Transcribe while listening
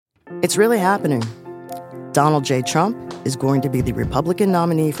It's really happening. Donald J. Trump is going to be the Republican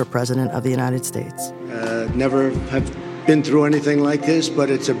nominee for President of the United States. Never have been through anything like this, but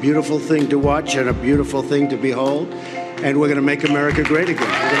it's a beautiful thing to watch and a beautiful thing to behold. And we're going to make America great again.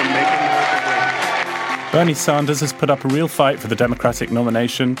 We're going to make America great. Bernie Sanders has put up a real fight for the Democratic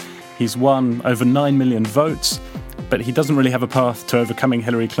nomination. He's won over 9 million votes, but he doesn't really have a path to overcoming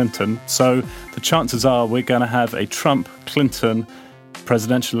Hillary Clinton. So the chances are we're going to have a Trump-Clinton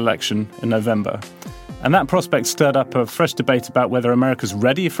presidential election in November. And that prospect stirred up a fresh debate about whether America's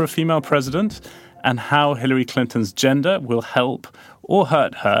ready for a female president and how Hillary Clinton's gender will help or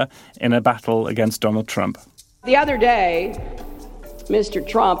hurt her in a battle against Donald Trump. The other day, Mr.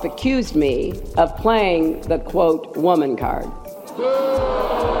 Trump accused me of playing the, quote, woman card.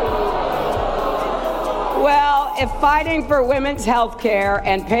 Well, if fighting for women's health care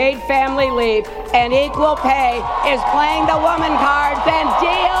and paid family leave and equal pay is playing the woman card, then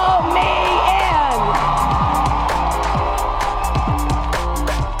deal me in.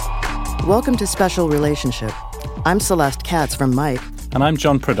 Welcome to Special Relationship. I'm Celeste Katz from Mike. And I'm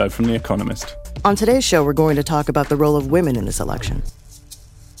John Prideaux from The Economist. On today's show, we're going to talk about the role of women in this election.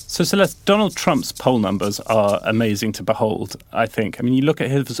 So, Celeste, Donald Trump's poll numbers are amazing to behold, I think. I mean, you look at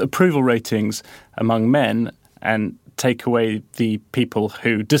his approval ratings among men and take away the people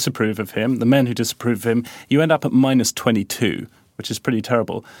who disapprove of him, the men who disapprove of him, you end up at minus 22, which is pretty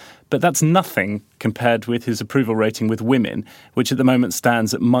terrible. But that's nothing compared with his approval rating with women, which at the moment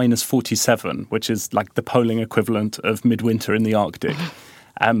stands at minus 47, which is like the polling equivalent of midwinter in the Arctic.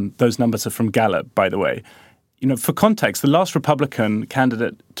 Those numbers are from Gallup, by the way. You know, for context, the last Republican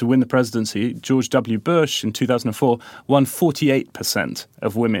candidate to win the presidency, George W. Bush, in 2004, won 48%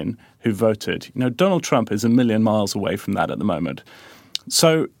 of women who voted. You know, Donald Trump is a million miles away from that at the moment.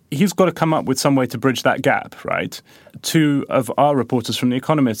 So he's got to come up with some way to bridge that gap, right? Two of our reporters from The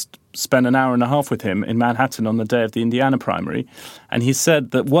Economist spent an hour and a half with him in Manhattan on the day of the Indiana primary. And he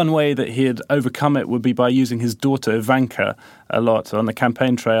said that one way that he'd overcome it would be by using his daughter Ivanka a lot on the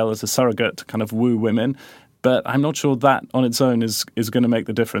campaign trail as a surrogate to kind of woo women. But I'm not sure that on its own is going to make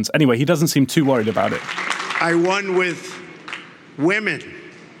the difference. Anyway, he doesn't seem too worried about it. I won with women.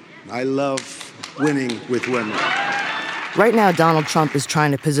 I love winning with women. Right now, Donald Trump is trying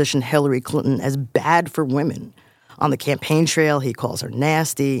to position Hillary Clinton as bad for women. On the campaign trail, he calls her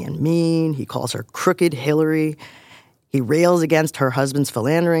nasty and mean. He calls her crooked Hillary. He rails against her husband's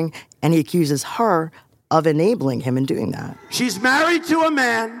philandering, and he accuses her of enabling him in doing that. She's married to a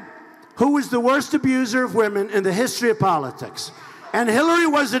man who was the worst abuser of women in the history of politics. And Hillary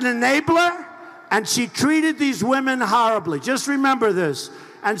was an enabler, and she treated these women horribly. Just remember this.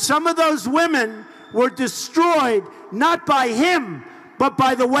 And some of those women were destroyed not by him, but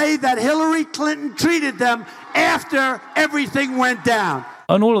by the way that Hillary Clinton treated them after everything went down.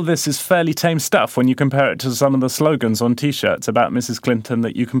 And all of this is fairly tame stuff when you compare it to some of the slogans on T-shirts about Mrs. Clinton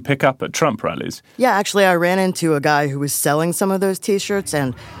that you can pick up at Trump rallies. Yeah, actually, I ran into a guy who was selling some of those T-shirts,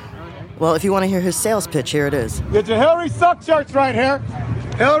 and, well, if you want to hear his sales pitch, here it is. Get your Hillary sucks shirts right here.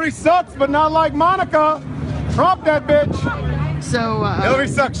 Hillary sucks, but not like Monica. Trump that bitch. So Hillary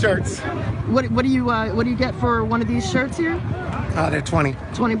sucks shirts. What do you get for one of these shirts here? They're 20.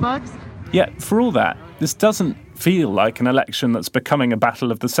 $20? Yeah, for all that, this doesn't feel like an election that's becoming a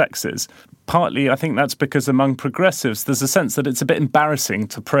battle of the sexes. Partly, I think that's because among progressives, there's a sense that it's a bit embarrassing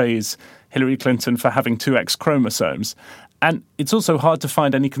to praise Hillary Clinton for having 2 X chromosomes. And it's also hard to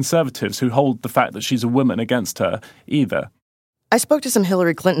find any conservatives who hold the fact that she's a woman against her either. I spoke to some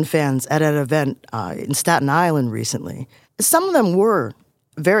Hillary Clinton fans at an event in Staten Island recently. Some of them were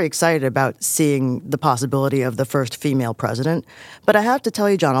very excited about seeing the possibility of the first female president. But I have to tell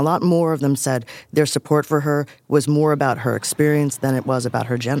you, John, a lot more of them said their support for her was more about her experience than it was about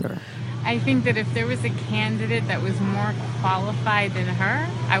her gender. I think that if there was a candidate that was more qualified than her,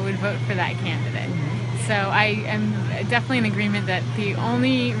 I would vote for that candidate. So I am definitely in agreement that the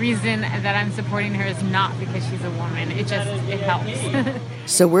only reason that I'm supporting her is not because she's a woman. It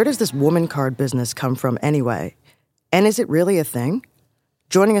helps. So where does this woman card business come from anyway? And is it really a thing?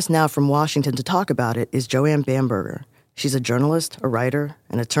 Joining us now from Washington to talk about it is Joanne Bamberger. She's a journalist, a writer,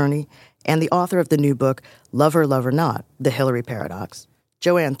 an attorney, and the author of the new book, Love Her, Love Her Not, The Hillary Paradox.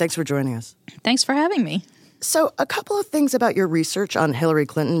 Joanne, thanks for joining us. Thanks for having me. So a couple of things about your research on Hillary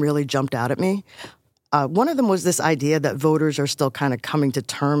Clinton really jumped out at me. One of them was this idea that voters are still kind of coming to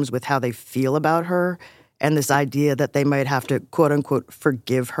terms with how they feel about her, and this idea that they might have to, quote-unquote,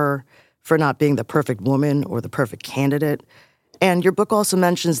 forgive her for not being the perfect woman or the perfect candidate. And your book also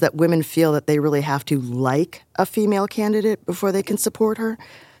mentions that women feel that they really have to like a female candidate before they can support her.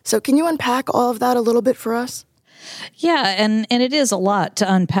 So can you unpack all of that a little bit for us? Yeah, and it is a lot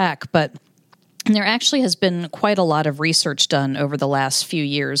to unpack, but there actually has been quite a lot of research done over the last few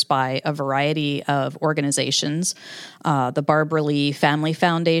years by a variety of organizations, the Barbara Lee Family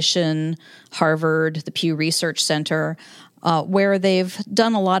Foundation, Harvard, the Pew Research Center, where they've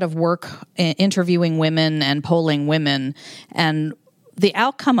done a lot of work interviewing women and polling women. And the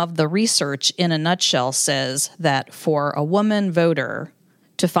outcome of the research, in a nutshell, says that for a woman voter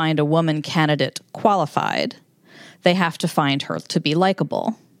to find a woman candidate qualified, they have to find her to be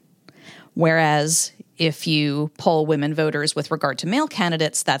likable. Whereas if you poll women voters with regard to male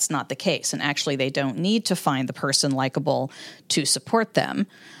candidates, that's not the case. And actually, they don't need to find the person likable to support them.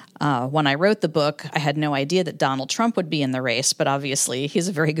 When I wrote the book, I had no idea that Donald Trump would be in the race, but obviously he's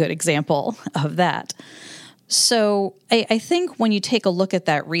a very good example of that. So I think when you take a look at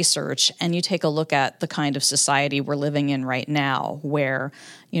that research and you take a look at the kind of society we're living in right now, where,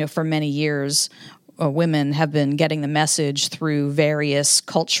 for many years, women have been getting the message through various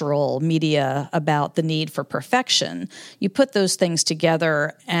cultural media about the need for perfection, you put those things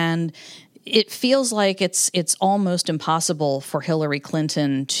together and it feels like it's almost impossible for Hillary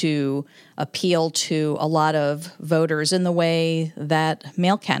Clinton to appeal to a lot of voters in the way that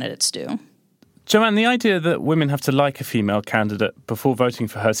male candidates do. Joanne, the idea that women have to like a female candidate before voting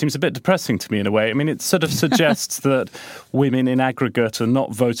for her seems a bit depressing to me in a way. I mean, it sort of suggests that women in aggregate are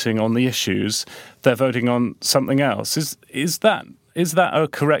not voting on the issues, they're voting on something else. Is that a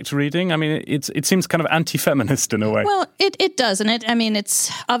correct reading? I mean, it seems kind of anti-feminist in a way. Well, it does. And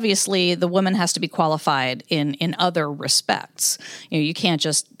it's obviously the woman has to be qualified in other respects. You can't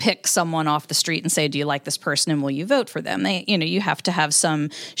just pick someone off the street and say, do you like this person and will you vote for them? You have to have some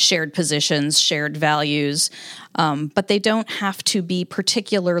shared positions, shared values, but they don't have to be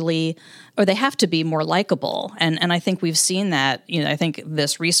particularly, or they have to be more likable. And I think we've seen that. I think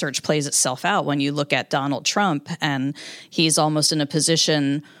this research plays itself out when you look at Donald Trump, and he's almost in a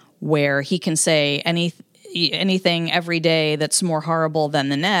position where he can say anything every day that's more horrible than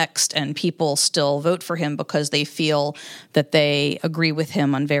the next, and people still vote for him because they feel that they agree with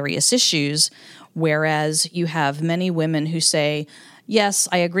him on various issues. Whereas you have many women who say, yes,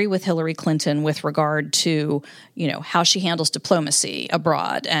 I agree with Hillary Clinton with regard to, how she handles diplomacy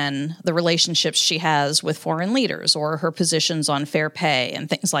abroad and the relationships she has with foreign leaders or her positions on fair pay and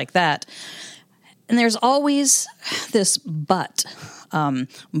things like that. And there's always this but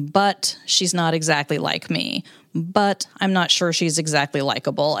she's not exactly like me. But I'm not sure she's exactly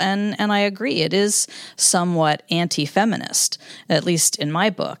likable. And I agree, it is somewhat anti-feminist, at least in my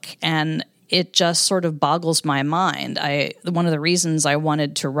book. And it just sort of boggles my mind. One of the reasons I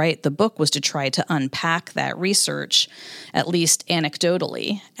wanted to write the book was to try to unpack that research, at least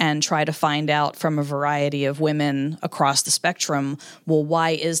anecdotally, and try to find out from a variety of women across the spectrum, well,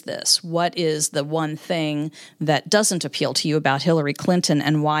 why is this? What is the one thing that doesn't appeal to you about Hillary Clinton,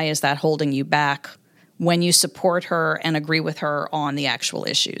 and why is that holding you back when you support her and agree with her on the actual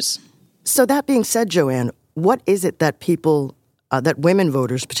issues? So that being said, Joanne, what is it that people that women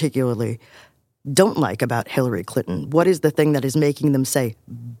voters particularly don't like about Hillary Clinton? What is the thing that is making them say,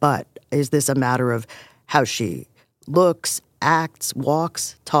 but? Is this a matter of how she looks, acts,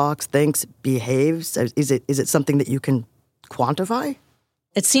 walks, talks, thinks, behaves? Is it something that you can quantify?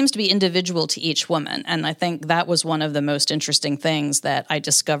 It seems to be individual to each woman. And I think that was one of the most interesting things that I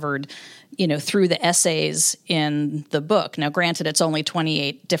discovered, through the essays in the book. Now, granted, it's only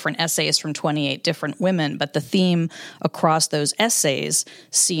 28 different essays from 28 different women, but the theme across those essays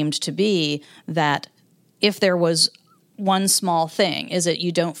seemed to be that if there was one small thing, is it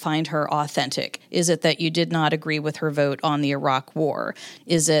you don't find her authentic? Is it that you did not agree with her vote on the Iraq War?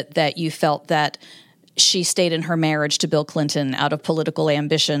 Is it that you felt that she stayed in her marriage to Bill Clinton out of political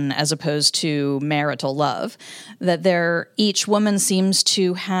ambition as opposed to marital love? That each woman seems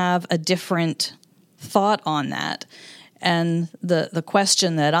to have a different thought on that. And the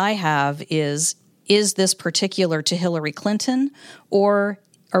question that I have is this particular to Hillary Clinton, or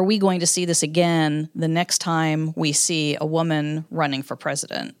are we going to see this again the next time we see a woman running for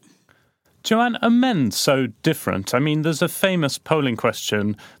president? Joanne, are men so different? I mean, there's a famous polling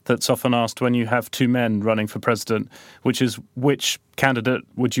question that's often asked when you have two men running for president, which is, which candidate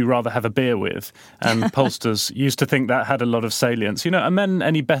would you rather have a beer with? And pollsters used to think that had a lot of salience. Are men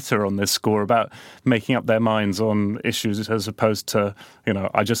any better on this score about making up their minds on issues as opposed to,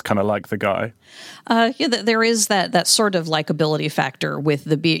 I just kind of like the guy? There is that sort of likability factor with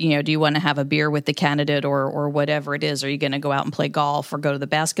the beer. Do you want to have a beer with the candidate or whatever it is? Are you going to go out and play golf or go to the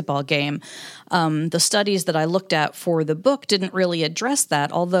basketball game? The studies that I looked at for the book didn't really address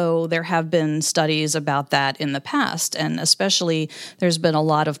that, although there have been studies about that in the past. And especially there's been a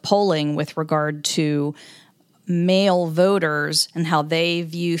lot of polling with regard to male voters and how they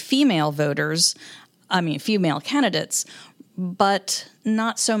view female candidates, but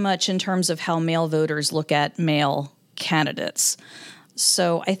not so much in terms of how male voters look at male candidates.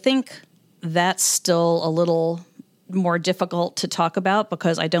 So I think that's still a little more difficult to talk about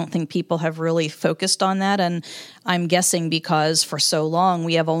because I don't think people have really focused on that. And I'm guessing because for so long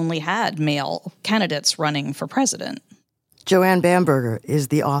we have only had male candidates running for president. Joanne Bamberger is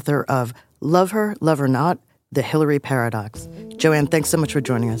the author of Love Her, Love Her Not, The Hillary Paradox. Joanne, thanks so much for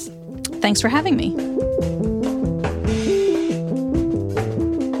joining us. Thanks for having me.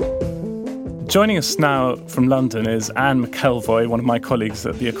 Joining us now from London is Anne McElvoy, one of my colleagues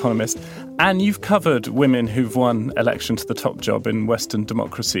at The Economist. Anne, you've covered women who've won election to the top job in Western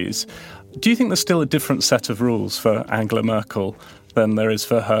democracies. Do you think there's still a different set of rules for Angela Merkel than there is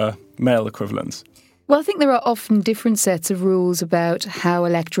for her male equivalents? Well, I think there are often different sets of rules about how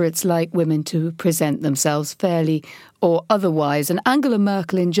electorates like women to present themselves fairly or otherwise. And Angela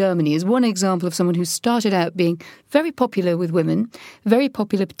Merkel in Germany is one example of someone who started out being very popular with women, very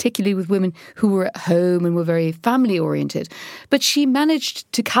popular particularly with women who were at home and were very family-oriented. But she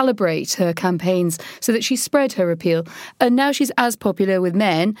managed to calibrate her campaigns so that she spread her appeal. And now she's as popular with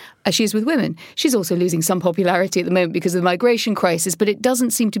men as she is with women. She's also losing some popularity at the moment because of the migration crisis, but it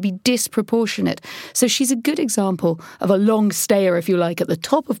doesn't seem to be disproportionate. So she's a good example of a long stayer, if you like, at the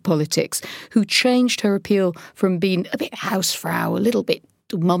top of politics who changed her appeal from being a bit housefrau, a little bit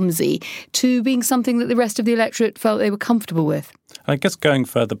mumsy, to being something that the rest of the electorate felt they were comfortable with. I guess going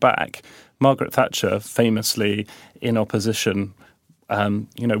further back, Margaret Thatcher famously in opposition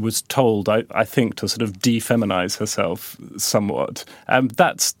was told, I think, to sort of defeminise herself somewhat.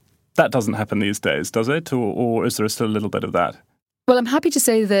 That doesn't happen these days, does it? Or is there still a little bit of that? Well, I'm happy to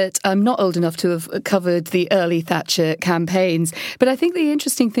say that I'm not old enough to have covered the early Thatcher campaigns, but I think the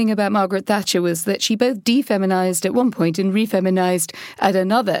interesting thing about Margaret Thatcher was that she both defeminised at one point and refeminised at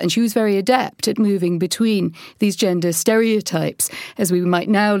another, and she was very adept at moving between these gender stereotypes as we might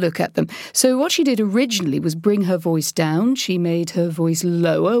now look at them. So what she did originally was bring her voice down. She made her voice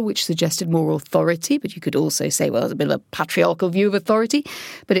lower, which suggested more authority, but you could also say, well, it's a bit of a patriarchal view of authority,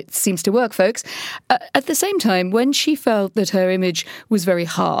 but it seems to work, folks. At the same time, when she felt that her image was very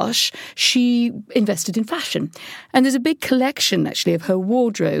harsh, she invested in fashion. And there's a big collection, actually, of her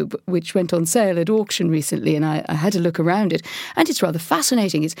wardrobe, which went on sale at auction recently, and I had a look around it. And it's rather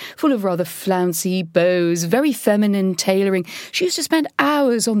fascinating. It's full of rather flouncy bows, very feminine tailoring. She used to spend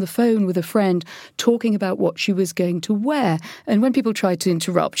hours on the phone with a friend talking about what she was going to wear. And when people tried to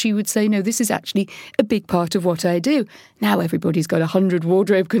interrupt, she would say, no, this is actually a big part of what I do. Now everybody's got 100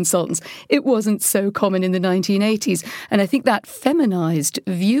 wardrobe consultants. It wasn't so common in the 1980s. And I think that feminised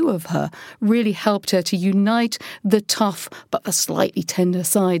view of her really helped her to unite the tough but the slightly tender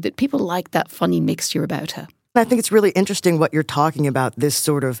side, that people like that funny mixture about her. I think it's really interesting what you're talking about, this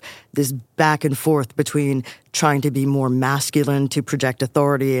back and forth between trying to be more masculine to project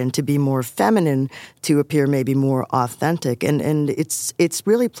authority and to be more feminine to appear maybe more authentic. And it's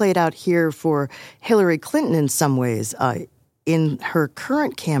really played out here for Hillary Clinton in some ways. In her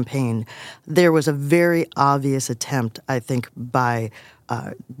current campaign, there was a very obvious attempt, I think, by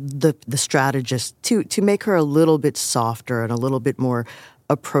the strategist to make her a little bit softer and a little bit more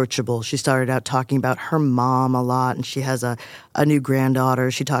approachable. She started out talking about her mom a lot, and she has a new granddaughter.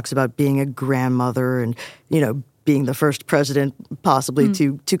 She talks about being a grandmother and, being the first president possibly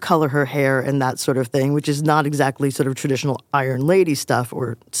to color her hair and that sort of thing, which is not exactly sort of traditional Iron Lady stuff,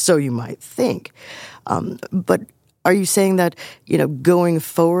 or so you might think. But are you saying that, going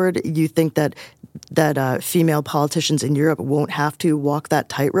forward, you think that female politicians in Europe won't have to walk that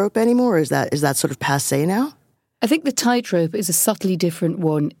tightrope anymore? Is that sort of passé now? I think the tightrope is a subtly different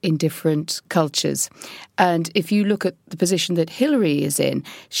one in different cultures. And if you look at the position that Hillary is in,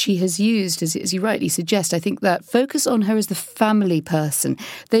 she has used, as you rightly suggest, I think that focus on her as the family person.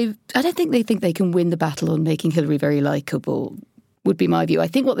 I don't think they think they can win the battle on making Hillary very likeable, would be my view. I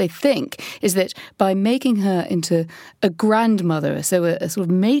think what they think is that by making her into a grandmother, so a sort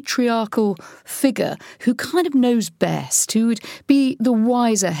of matriarchal figure who kind of knows best, who would be the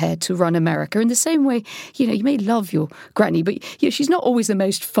wiser head to run America, in the same way, you may love your granny, but she's not always the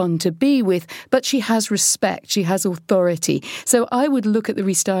most fun to be with, but she has respect, she has authority. So I would look at the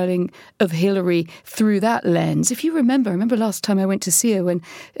restyling of Hillary through that lens. If you remember, I remember last time I went to see her when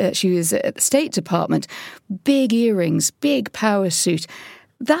she was at the State Department, big earrings, big power suit.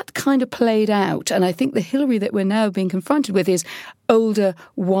 That kind of played out, and I think the Hillary that we're now being confronted with is older,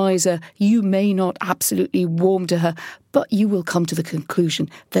 wiser. You may not absolutely warm to her, but you will come to the conclusion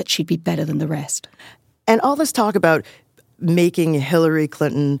that she'd be better than the rest. And all this talk about making Hillary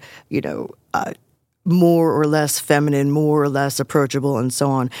Clinton, more or less feminine, more or less approachable, and so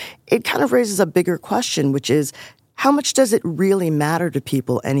on, it kind of raises a bigger question, which is, how much does it really matter to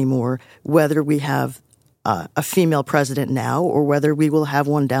people anymore whether we have a female president now or whether we will have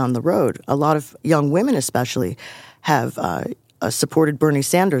one down the road? A lot of young women especially have supported Bernie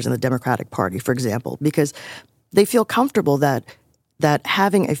Sanders in the Democratic Party, for example, because they feel comfortable that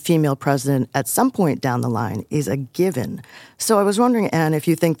having a female president at some point down the line is a given. So I was wondering, Anne, if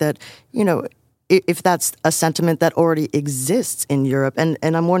you think that, if that's a sentiment that already exists in Europe. And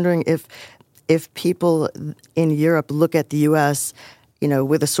I'm wondering if people in Europe look at the U.S.,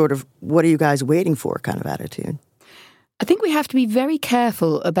 with a sort of, what are you guys waiting for kind of attitude. I think we have to be very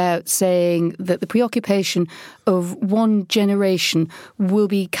careful about saying that the preoccupation of one generation will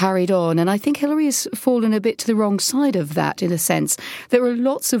be carried on. And I think Hillary has fallen a bit to the wrong side of that, in a sense. There are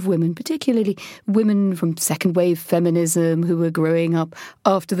lots of women, particularly women from second-wave feminism who were growing up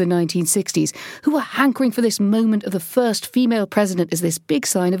after the 1960s, who were hankering for this moment of the first female president as this big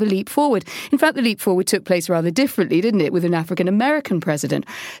sign of a leap forward. In fact, the leap forward took place rather differently, didn't it, with an African-American president.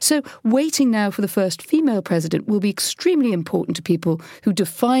 So waiting now for the first female president will be extremely important to people who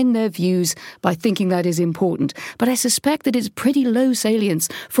define their views by thinking that is important. But I suspect that it's pretty low salience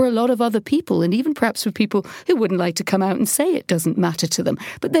for a lot of other people, and even perhaps for people who wouldn't like to come out and say it doesn't matter to them.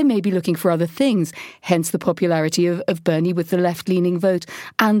 But they may be looking for other things, hence the popularity of Bernie with the left-leaning vote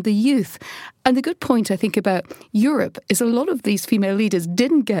and the youth. And the good point, I think, about Europe is a lot of these female leaders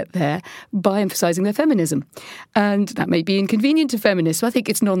didn't get there by emphasising their feminism. And that may be inconvenient to feminists. So I think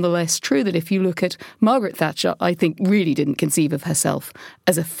it's nonetheless true that if you look at Margaret Thatcher, I think really didn't conceive of herself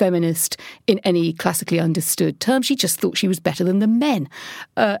as a feminist in any classically understood term. She just thought she was better than the men.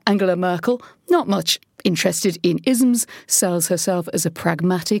 Angela Merkel, not much interested in isms, sells herself as a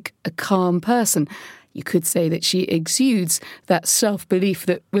pragmatic, a calm person. You could say that she exudes that self-belief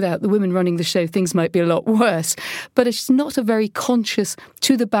that without the women running the show, things might be a lot worse. But it's not a very conscious,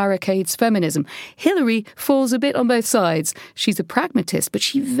 to-the-barricades feminism. Hillary falls a bit on both sides. She's a pragmatist, but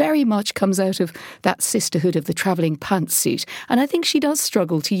she very much comes out of that sisterhood of the travelling pantsuit. And I think she does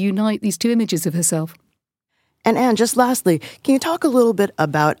struggle to unite these two images of herself. And Anne, just lastly, can you talk a little bit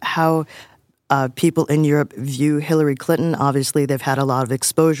about how people in Europe view Hillary Clinton? Obviously, they've had a lot of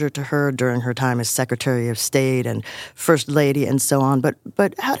exposure to her during her time as Secretary of State and First Lady and so on. But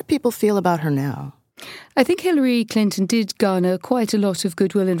how do people feel about her now? I think Hillary Clinton did garner quite a lot of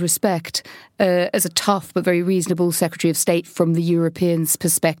goodwill and respect as a tough but very reasonable Secretary of State from the Europeans'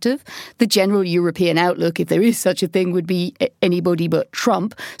 perspective. The general European outlook, if there is such a thing, would be anybody but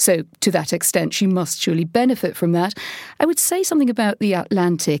Trump. So to that extent, she must surely benefit from that. I would say something about the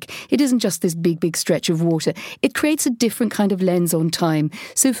Atlantic. It isn't just this big, big stretch of water. It creates a different kind of lens on time.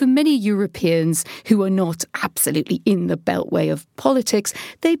 So for many Europeans who are not absolutely in the beltway of politics,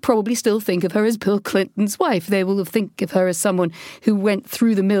 they probably still think of her as Bill Clinton's wife. They will think of her as someone who went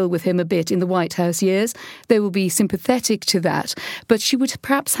through the mill with him a bit in the White House years. They will be sympathetic to that. But she would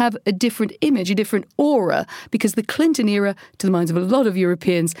perhaps have a different image, a different aura, because the Clinton era, to the minds of a lot of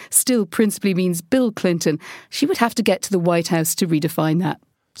Europeans, still principally means Bill Clinton. She would have to get to the White House to redefine that.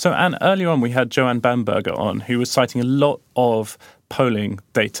 So, Anne, earlier on we had Joanne Bamberger on, who was citing a lot of polling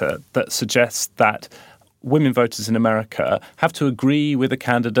data that suggests that women voters in America have to agree with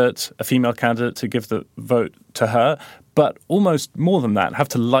a female candidate, to give the vote to her, but almost more than that, have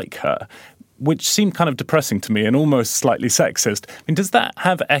to like her, which seemed kind of depressing to me and almost slightly sexist. I mean, does that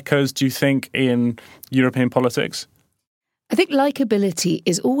have echoes, do you think, in European politics? I think likability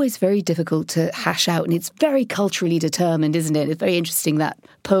is always very difficult to hash out, and it's very culturally determined, isn't it? It's very interesting, that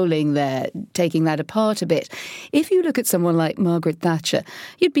polling there, taking that apart a bit. If you look at someone like Margaret Thatcher,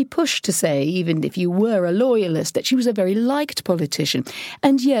 you'd be pushed to say, even if you were a loyalist, that she was a very liked politician.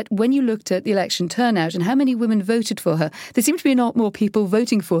 And yet, when you looked at the election turnout and how many women voted for her, there seemed to be a lot more people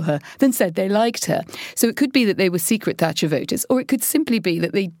voting for her than said they liked her. So it could be that they were secret Thatcher voters, or it could simply be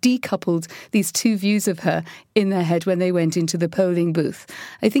that they decoupled these two views of her in their head when they went into the polling booth.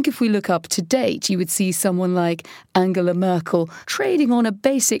 I think if we look up to date, you would see someone like Angela Merkel trading on a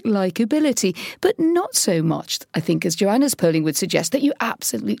basic likability, but not so much, I think, as Joanna's polling would suggest, that you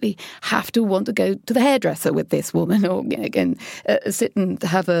absolutely have to want to go to the hairdresser with this woman, or again, sit and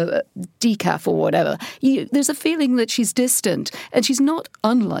have a decaf or whatever. There's a feeling that she's distant, and she's not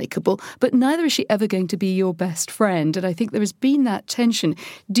unlikable, but neither is she ever going to be your best friend. And I think there has been that tension.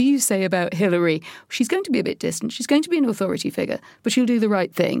 Do you say about Hillary, she's going to be a bit distant, she's going to be an authority figure, but she'll do the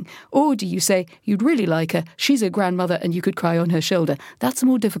right thing? Or do you say you'd really like her, she's a grandmother and you could cry on her shoulder? That's a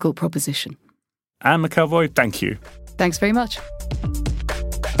more difficult proposition. Anne McElvoy, thank you. Thanks very much.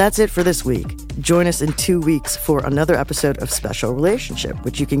 That's it for this week. Join us in 2 weeks for another episode of Special Relationship,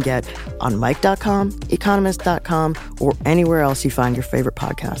 which you can get on Mic.com, Economist.com, or anywhere else you find your favorite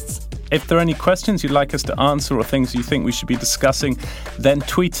podcasts. If there are any questions you'd like us to answer or things you think we should be discussing, then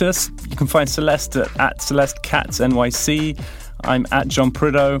tweet us. You can find Celeste at Celeste Katz NYC. I'm at John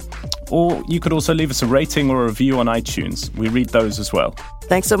Prideaux. Or you could also leave us a rating or a review on iTunes. We read those as well.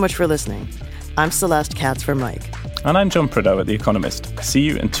 Thanks so much for listening. I'm Celeste Katz for Mic. And I'm John Prideaux at The Economist. See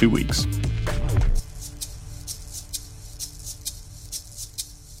you in 2 weeks.